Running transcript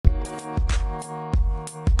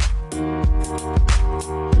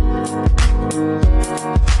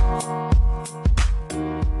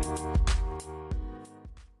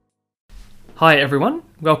Hi everyone,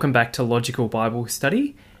 welcome back to Logical Bible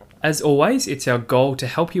Study. As always, it's our goal to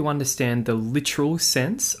help you understand the literal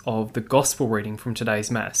sense of the gospel reading from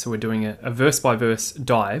today's Mass. So we're doing a verse-by-verse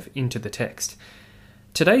dive into the text.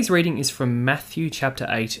 Today's reading is from Matthew chapter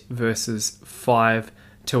 8, verses 5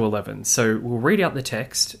 to 11. So we'll read out the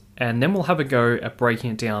text and then we'll have a go at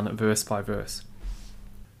breaking it down verse by verse.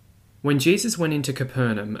 When Jesus went into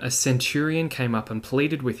Capernaum, a centurion came up and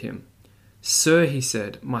pleaded with him. "Sir," he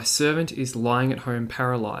said, "my servant is lying at home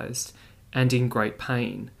paralyzed and in great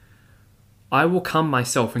pain." "I will come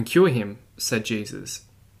myself and cure him," said Jesus.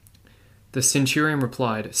 The centurion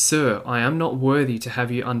replied, "Sir, I am not worthy to have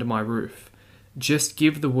you under my roof. Just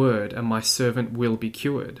give the word and my servant will be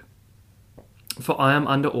cured. For I am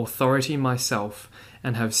under authority myself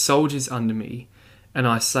and have soldiers under me, and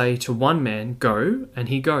I say to one man, 'Go,' and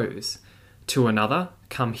he goes. To another,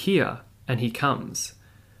 'Come here,' and he comes.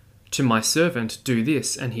 To my servant, 'Do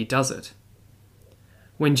this,' and he does it."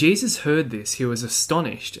 When Jesus heard this, he was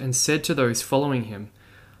astonished and said to those following him,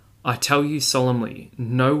 "I tell you solemnly,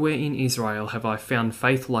 nowhere in Israel have I found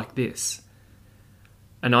faith like this.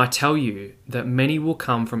 And I tell you that many will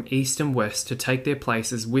come from east and west to take their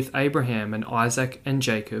places with Abraham and Isaac and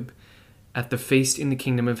Jacob at the feast in the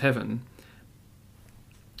kingdom of heaven."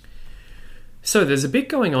 So there's a bit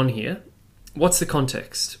going on here. What's the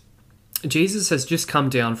context? Jesus has just come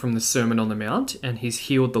down from the Sermon on the Mount and he's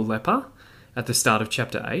healed the leper at the start of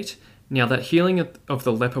chapter 8. Now that healing of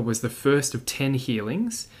the leper was the first of 10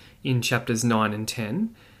 healings in chapters 9 and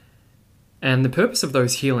 10. And the purpose of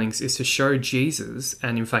those healings is to show Jesus,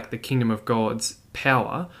 and in fact the kingdom of God's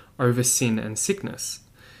power over sin and sickness.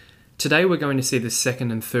 Today we're going to see the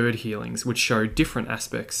second and third healings, which show different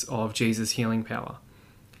aspects of Jesus' healing power.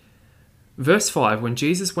 Verse 5, when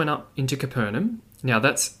Jesus went up into Capernaum, now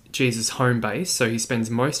that's Jesus' home base, so he spends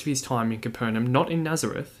most of his time in Capernaum, not in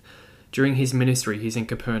Nazareth. During his ministry, he's in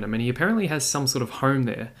Capernaum, and he apparently has some sort of home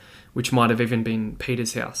there, which might have even been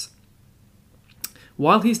Peter's house.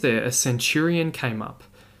 While he's there, a centurion came up.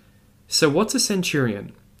 So what's a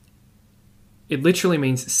centurion? It literally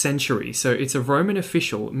means century, so it's a Roman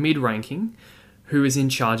official, mid-ranking, who is in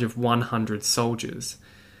charge of 100 soldiers.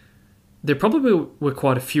 There probably were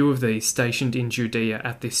quite a few of these stationed in Judea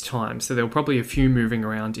at this time, so there were probably a few moving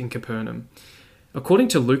around in Capernaum. According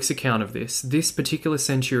to Luke's account of this particular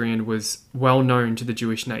centurion was well known to the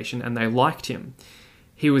Jewish nation and they liked him.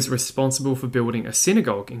 He was responsible for building a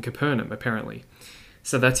synagogue in Capernaum, apparently.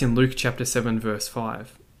 So that's in Luke chapter 7, verse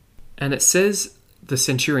 5. And it says the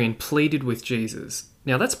centurion pleaded with Jesus.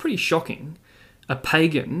 Now that's pretty shocking. A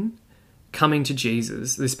pagan coming to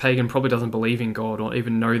Jesus, this pagan probably doesn't believe in God or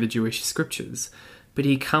even know the Jewish scriptures, but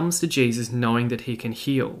he comes to Jesus knowing that he can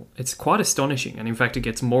heal. It's quite astonishing, and in fact it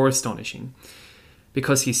gets more astonishing,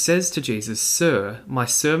 because he says to Jesus, "Sir, my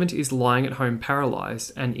servant is lying at home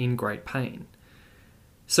paralyzed and in great pain."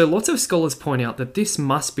 So lots of scholars point out that this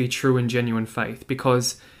must be true and genuine faith,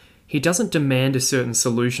 because he doesn't demand a certain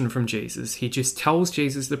solution from Jesus, he just tells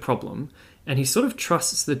Jesus the problem, and he sort of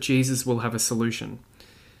trusts that Jesus will have a solution.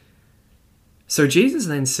 So Jesus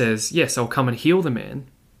then says, "Yes, I'll come and heal the man."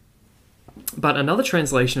 But another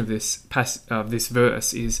translation of this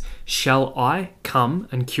verse is, "Shall I come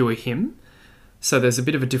and cure him?" So there's a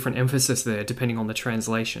bit of a different emphasis there depending on the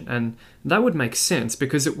translation. And that would make sense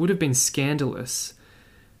because it would have been scandalous.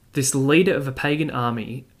 This leader of a pagan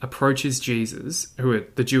army approaches Jesus, who are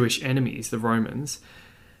the Jewish enemies, the Romans,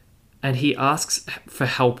 and he asks for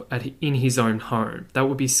help in his own home. That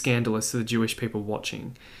would be scandalous to the Jewish people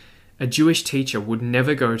watching. A Jewish teacher would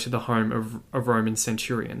never go to the home of a Roman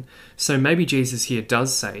centurion. So maybe Jesus here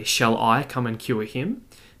does say, "Shall I come and cure him?"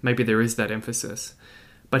 Maybe there is that emphasis.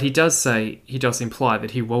 But he does imply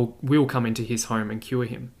that he will come into his home and cure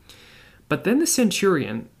him. But then the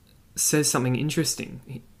centurion says something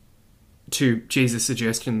interesting to Jesus'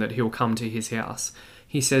 suggestion that he'll come to his house.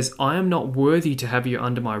 He says, "I am not worthy to have you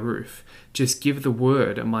under my roof. Just give the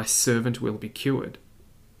word and my servant will be cured."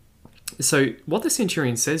 So what the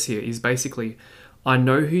centurion says here is basically, "I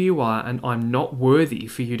know who you are and I'm not worthy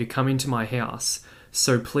for you to come into my house,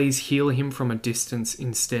 so please heal him from a distance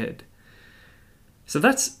instead." So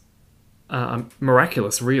that's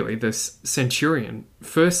miraculous, really. This centurion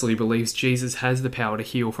firstly believes Jesus has the power to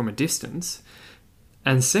heal from a distance,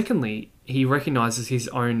 and secondly, he recognizes his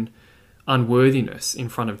own unworthiness in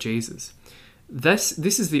front of Jesus. This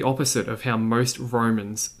is the opposite of how most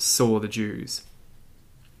Romans saw the Jews.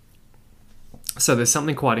 So there's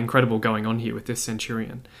something quite incredible going on here with this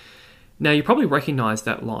centurion. Now you probably recognize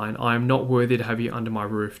that line, "I am not worthy to have you under my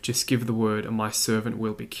roof, just give the word and my servant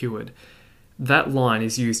will be cured." That line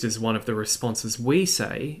is used as one of the responses we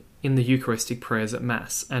say in the Eucharistic prayers at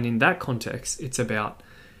Mass. And in that context, it's about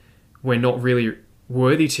we're not really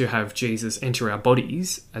worthy to have Jesus enter our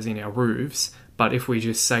bodies, as in our roofs, but if we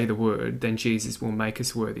just say the word, then Jesus will make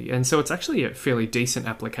us worthy. And so it's actually a fairly decent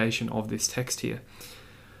application of this text here.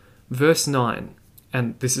 Verse 9,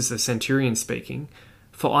 and this is the centurion speaking,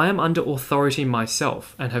 "For I am under authority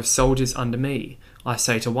myself, and have soldiers under me. I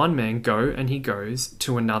say to one man, go, and he goes,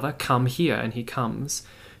 to another, come here, and he comes,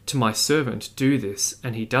 to my servant, do this,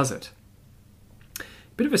 and he does it."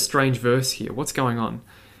 Bit of a strange verse here. What's going on?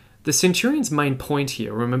 The centurion's main point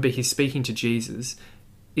here, remember he's speaking to Jesus,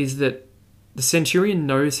 is that the centurion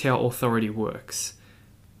knows how authority works.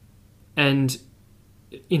 And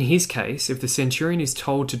in his case, if the centurion is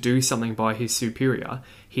told to do something by his superior,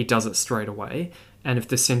 he does it straight away. And if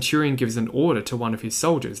the centurion gives an order to one of his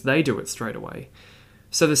soldiers, they do it straight away.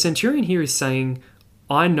 So the centurion here is saying,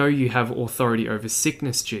 I know you have authority over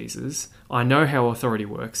sickness, Jesus. I know how authority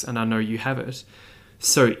works, and I know you have it.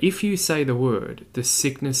 So if you say the word, the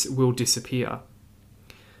sickness will disappear.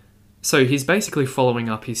 So he's basically following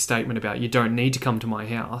up his statement about you don't need to come to my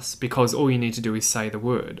house because all you need to do is say the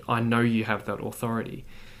word. I know you have that authority.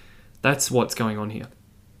 That's what's going on here.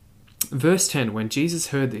 Verse 10, when Jesus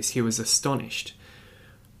heard this, he was astonished.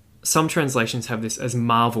 Some translations have this as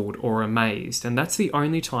marveled or amazed, and that's the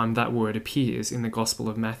only time that word appears in the Gospel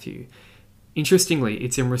of Matthew. Interestingly,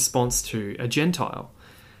 it's in response to a Gentile.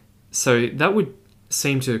 So that would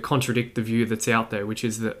seem to contradict the view that's out there, which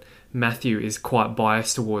is that Matthew is quite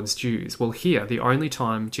biased towards Jews. Well, here, the only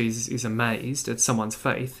time Jesus is amazed at someone's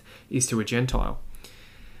faith is to a Gentile.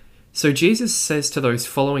 So Jesus says to those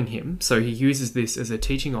following him, so he uses this as a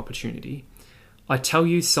teaching opportunity, I tell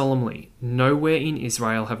you solemnly, nowhere in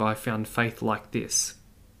Israel have I found faith like this.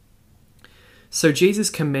 So Jesus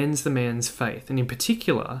commends the man's faith, and in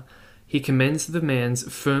particular, he commends the man's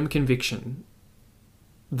firm conviction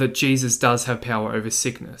that Jesus does have power over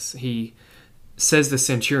sickness. He says the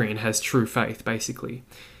centurion has true faith, basically.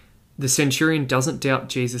 The centurion doesn't doubt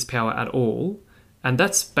Jesus' power at all, and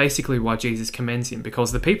that's basically why Jesus commends him,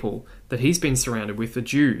 because the people that he's been surrounded with, the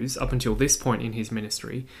Jews, up until this point in his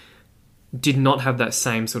ministry, did not have that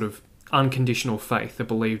same sort of unconditional faith that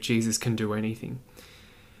believed Jesus can do anything.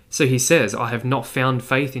 So he says, I have not found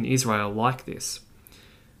faith in Israel like this.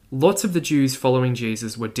 Lots of the Jews following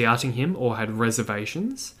Jesus were doubting him or had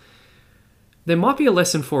reservations. There might be a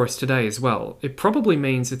lesson for us today as well. It probably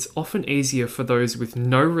means it's often easier for those with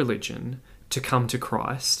no religion to come to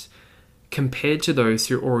Christ compared to those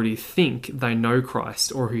who already think they know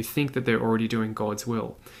Christ or who think that they're already doing God's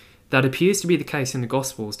will. That appears to be the case in the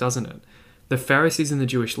Gospels, doesn't it? The Pharisees and the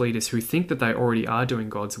Jewish leaders who think that they already are doing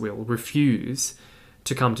God's will refuse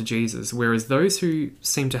to come to Jesus, whereas those who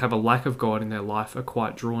seem to have a lack of God in their life are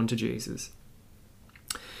quite drawn to Jesus.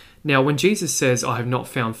 Now, when Jesus says, I have not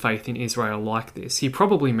found faith in Israel like this, he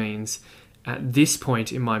probably means, at this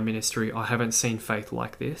point in my ministry, I haven't seen faith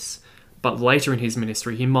like this, but later in his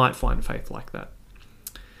ministry, he might find faith like that.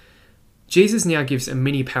 Jesus now gives a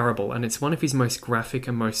mini parable, and it's one of his most graphic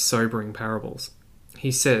and most sobering parables.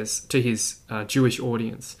 He says to his Jewish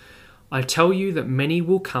audience, I tell you that many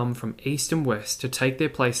will come from east and west to take their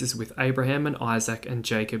places with Abraham and Isaac and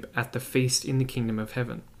Jacob at the feast in the kingdom of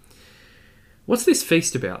heaven. What's this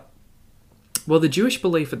feast about? Well, the Jewish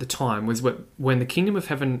belief at the time was when the kingdom of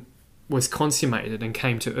heaven was consummated and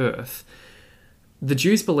came to earth, the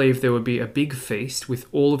Jews believed there would be a big feast with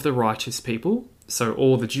all of the righteous people. So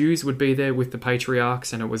all the Jews would be there with the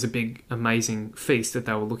patriarchs, and it was a big, amazing feast that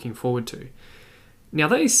they were looking forward to. Now,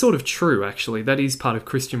 that is sort of true, actually. That is part of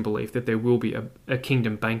Christian belief, that there will be a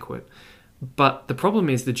kingdom banquet. But the problem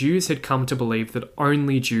is the Jews had come to believe that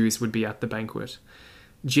only Jews would be at the banquet.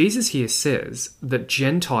 Jesus here says that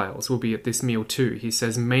Gentiles will be at this meal too. He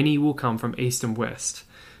says many will come from east and west,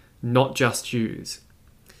 not just Jews.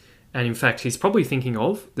 And in fact, he's probably thinking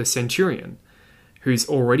of the centurion, who's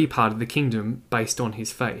already part of the kingdom based on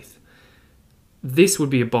his faith. This would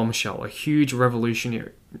be a bombshell, a huge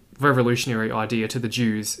revolutionary idea to the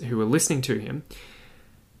Jews who were listening to him.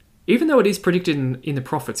 Even though it is predicted in the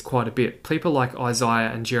prophets quite a bit, people like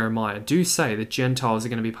Isaiah and Jeremiah do say that Gentiles are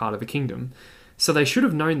going to be part of the kingdom. So they should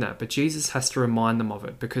have known that, but Jesus has to remind them of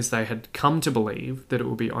it because they had come to believe that it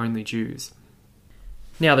would be only Jews.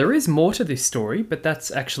 Now, there is more to this story, but that's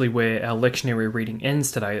actually where our lectionary reading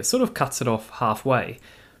ends today. It sort of cuts it off halfway.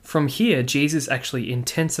 From here, Jesus actually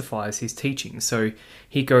intensifies his teaching. So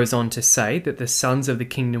he goes on to say that the sons of the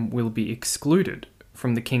kingdom will be excluded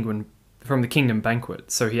from the kingdom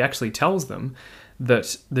banquet. So he actually tells them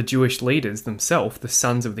that the Jewish leaders themselves, the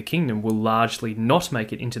sons of the kingdom, will largely not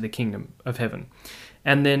make it into the kingdom of heaven.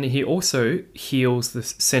 And then he also heals the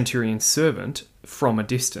centurion's servant from a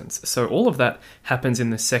distance. So all of that happens in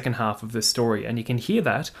the second half of the story, and you can hear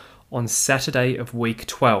that on Saturday of week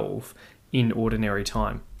 12 in ordinary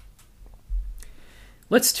time.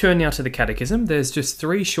 Let's turn now to the Catechism. There's just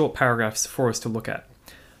 3 short paragraphs for us to look at.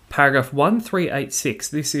 Paragraph 1386,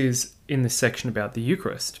 this is in the section about the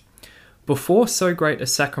Eucharist. Before so great a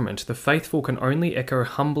sacrament, the faithful can only echo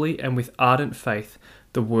humbly and with ardent faith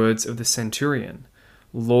the words of the centurion.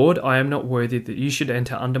 Lord, I am not worthy that you should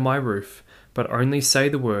enter under my roof, but only say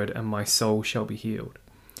the word and my soul shall be healed.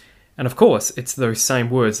 And of course, it's those same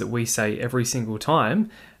words that we say every single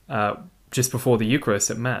time just before the Eucharist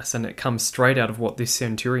at Mass, and it comes straight out of what this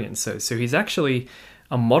centurion says. So he's actually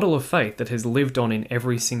a model of faith that has lived on in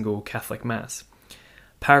every single Catholic Mass.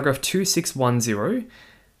 Paragraph 2610,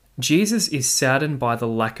 Jesus is saddened by the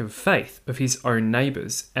lack of faith of his own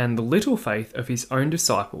neighbours and the little faith of his own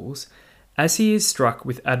disciples, as he is struck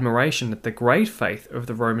with admiration at the great faith of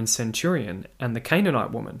the Roman centurion and the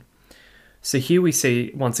Canaanite woman. So here we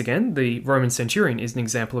see, once again, the Roman centurion is an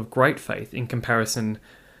example of great faith in comparison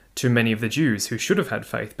to many of the Jews who should have had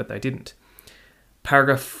faith, but they didn't.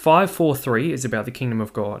 Paragraph 543 is about the kingdom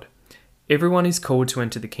of God. Everyone is called to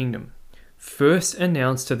enter the kingdom. First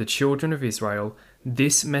announce to the children of Israel,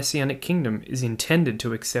 this messianic kingdom is intended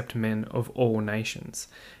to accept men of all nations.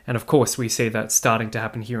 And of course, we see that starting to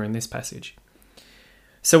happen here in this passage.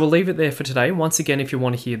 So we'll leave it there for today. Once again, if you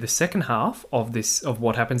want to hear the second half of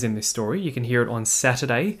what happens in this story, you can hear it on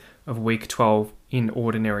Saturday of week 12 in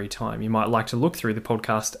ordinary time. You might like to look through the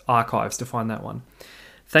podcast archives to find that one.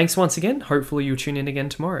 Thanks once again. Hopefully you'll tune in again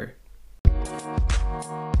tomorrow.